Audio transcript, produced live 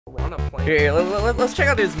On a plane. Here, let's check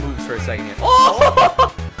out his moves for a second here.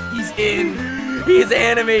 Oh! He's in. He's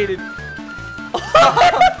animated.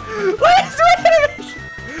 What is animation?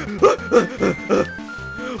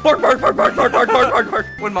 Bark, bark, bark, bark, bark, bark, bark, bark, bark.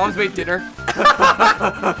 When moms made dinner.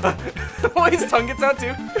 Oh, his tongue gets out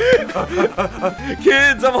too.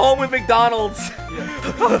 Kids, I'm home with McDonald's.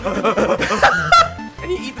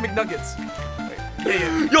 And you eat the McNuggets.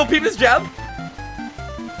 Yeah. Yo, peep his jab.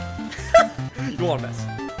 You don't want to mess.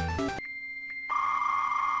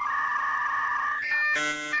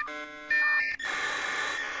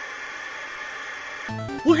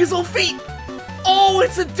 Look at his little feet. Oh,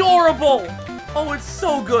 it's adorable. Oh, it's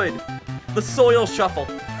so good. The soil shuffle.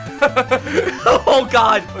 Oh,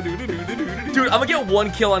 God. Dude, I'm gonna get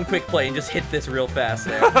one kill on quick play and just hit this real fast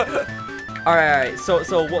there. All right. So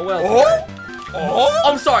what else? Oh? Oh?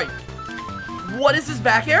 I'm sorry. What is his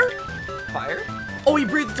back air? Fire? Oh, he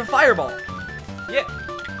breathes a fireball. Yeah.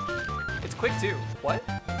 It's quick too. What?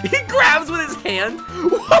 He grabs with his hand.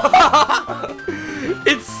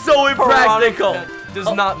 It's so impractical. Does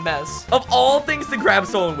not mess. Of all things to grab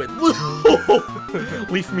someone with.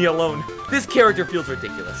 Leave me alone. This character feels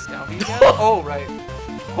ridiculous. Oh, right.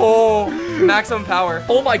 Oh, maximum power.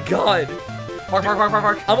 Oh my God. Bark, bark, bark, bark,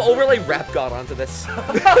 bark. I'm overlay rap god onto this.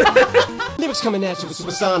 Lyrics coming at you with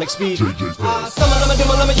supersonic speed. The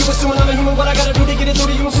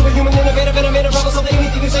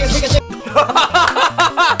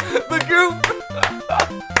group.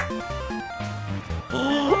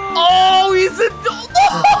 Oh, he's a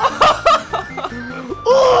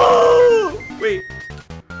oh! Wait.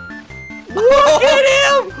 Look at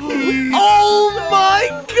him! Oh my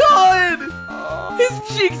God! His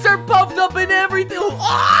cheeks are puffed up and everything.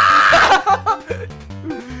 Ah!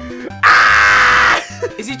 Ah!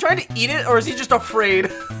 Is he trying to eat it or is he just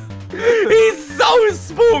afraid? He's so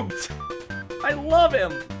spooked. I love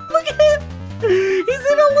him. Look at him. He's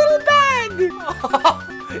in a little bag.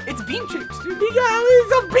 It's bean chips, dude. He's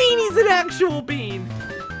a bean. He's an actual bean.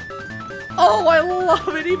 Oh, I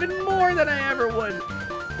love it even more than I ever would.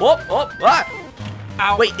 Whoop, whoop, ah.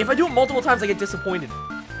 Ow. Wait, if I do it multiple times, I get disappointed.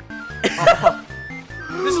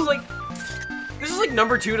 This is like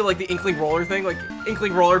number 2 to like the Inkling Roller thing, like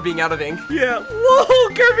Inkling Roller being out of ink. Yeah. Whoa,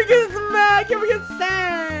 Kirby gets mad. Kirby gets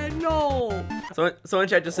sad. No. So in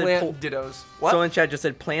chat just said Plant dittos. What? So in chat just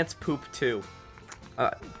said plants poop too.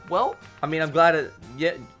 Well, I mean, I'm glad it.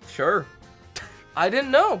 Yeah, sure. I didn't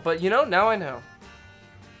know, but you know, now I know.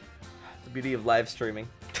 The beauty of live streaming.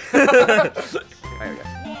 There we go.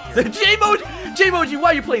 So J-Moji,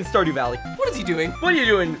 why are you playing Stardew Valley? What is he doing? What are you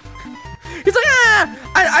doing? He's like,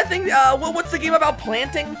 I think, what's the game about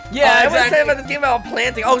planting? Yeah, I was exactly. saying about this game about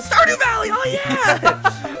planting. Oh, Stardew Valley, oh yeah!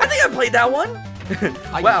 I think I played that one.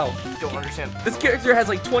 Wow. I don't understand. This character has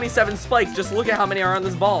like 27 spikes. Just look at how many are on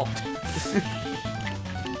this ball.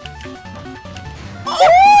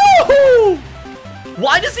 Oh!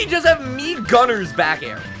 Why does he just have me Gunner's back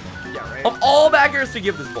air? Yeah, right. Of all back airs to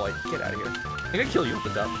give this boy. Get out of here. I'm gonna kill you with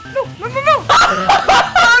the dub. No.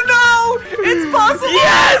 Oh no! It's possible!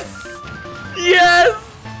 Yes! Yes!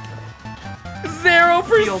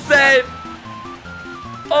 0%!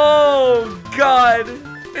 Oh God!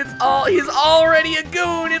 He's already a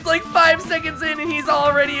goon! It's like 5 seconds in and he's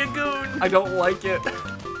already a goon! I don't like it.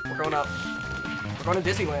 We're going up. We're going to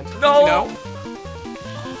Disneyland. No! You know?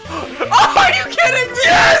 Oh, are you kidding me?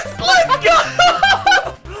 Yes! Let's go!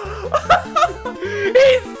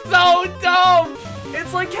 He's so dumb!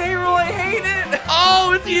 It's like K-Rool, I hate it!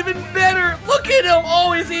 Oh, it's even better! Look at him!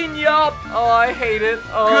 Oh, he's eating you up! Oh, I hate it.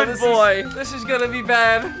 Oh, Good boy. This is gonna be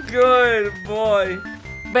bad. Good boy.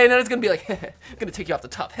 Bayonetta's gonna be like, I'm gonna take you off the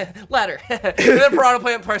top ladder. And then Piranha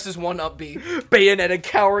Plant presses 1 up B. Bayonetta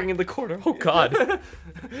cowering in the corner. Oh God.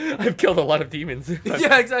 I've killed a lot of demons.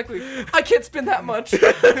 Yeah, exactly. I can't spin that much.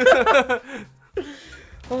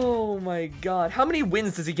 Oh my God. How many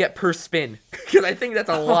wins does he get per spin? Because I think that's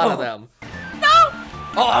a lot of them. No!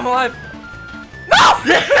 Oh, I'm alive. No!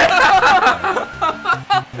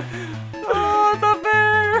 Oh, it's not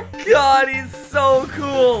fair. God, he's so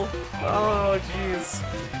cool. Oh, jeez.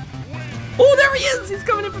 Oh, there he is. He's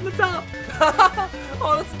coming in from the top.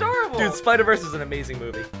 Oh, that's adorable. Dude, Spider-Verse is an amazing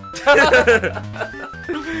movie.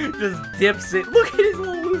 Just dips it. Look at his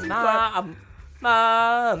little losing clap.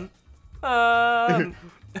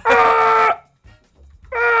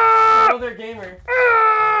 Oh, they're gamer.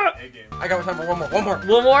 I got time for one more. One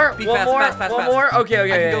more? Be one fast, more? fast, fast, one fast. more? Okay,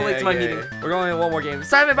 okay. I can yeah, go yeah, late to my yeah, meeting. yeah. We're going in one more game.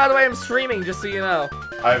 Simon, by the way, I'm streaming, just so you know.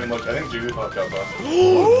 I haven't looked. I think Jigglypuff got buffed.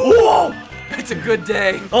 Whoa! It's a good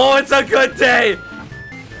day. Oh, it's a good day!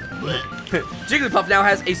 Jigglypuff now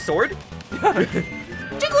has a sword?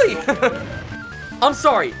 Jiggly! I'm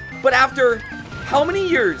sorry. But after how many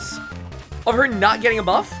years of her not getting a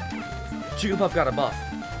buff, Jigglypuff got a buff.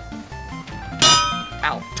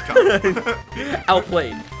 Ow.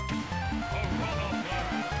 Outplayed.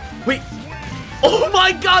 Wait. Oh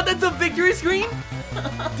my god, that's a victory screen?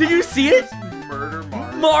 Did you see it? Murder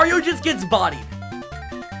Mario. Mario just gets bodied.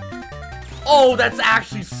 Oh, that's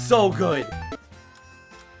actually so good.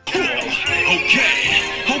 Okay.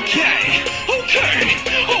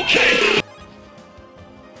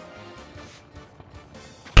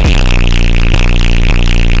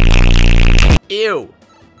 Ew.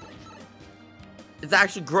 It's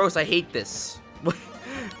actually gross. I hate this.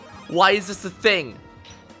 Why is this a thing?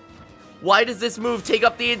 Why does this move take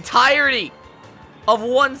up the entirety of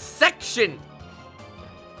one section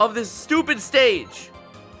of this stupid stage?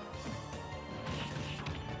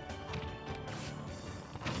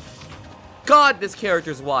 God, this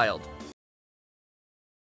character's wild.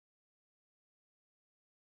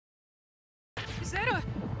 Is that a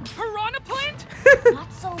Piranha Plant?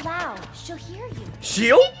 Not so loud. She'll hear you.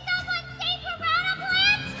 Shield? Someone say Piranha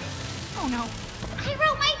Plant? Oh no. I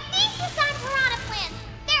wrote my thesis on Piranha Plants.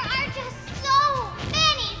 There are just so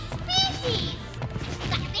many species. You've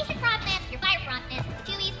got your basic piranha plants, your fire piranha plants,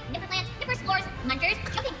 chewies, nipper plants, nipper spores, munchers,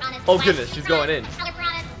 jumping piranhas. Oh goodness, she's going in. Color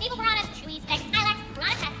piranhas, naval piranhas, chewies, eggs, ilex,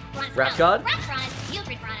 piranha pests, piranha Rap God? rock piranhas,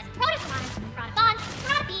 geotrade piranhas, proto piranhas, piranha fawns,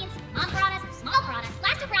 piranha beans, mom piranhas, small piranhas,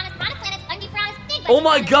 blaster piranhas, piranha planets, ugly piranhas, big Oh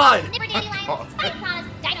my god! nipper dandelions, spike piranhas,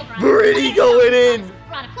 dino piranhas. Pretty going in!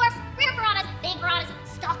 Piranha course, rear piranhas, big piranhas,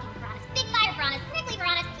 stalking piranhas, big fire piranhas, prickly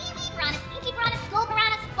piranhas, kiwi piranhas, inky piranhas, gold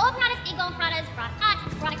piranhas, gold piranhas, big bone piranhas, piranha pots,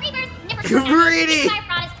 piranha creepers, nipper piranhas, Greedy! big fire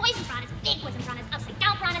piranhas, poison piranhas, big poison piranhas, upside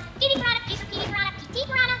down piranhas, kitty piranha, paper kitty piranha, PT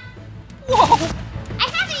piranha. Whoa! I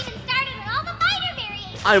haven't even started with all the minor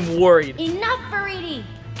variations. I'm worried. Enough, Faridi.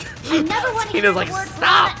 I never want to hear Tina's the like, word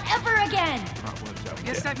 "Stop!" piranha ever again. I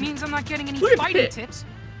guess that means I'm not getting any Look at fighting Pit. tips.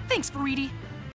 Thanks, Faridi.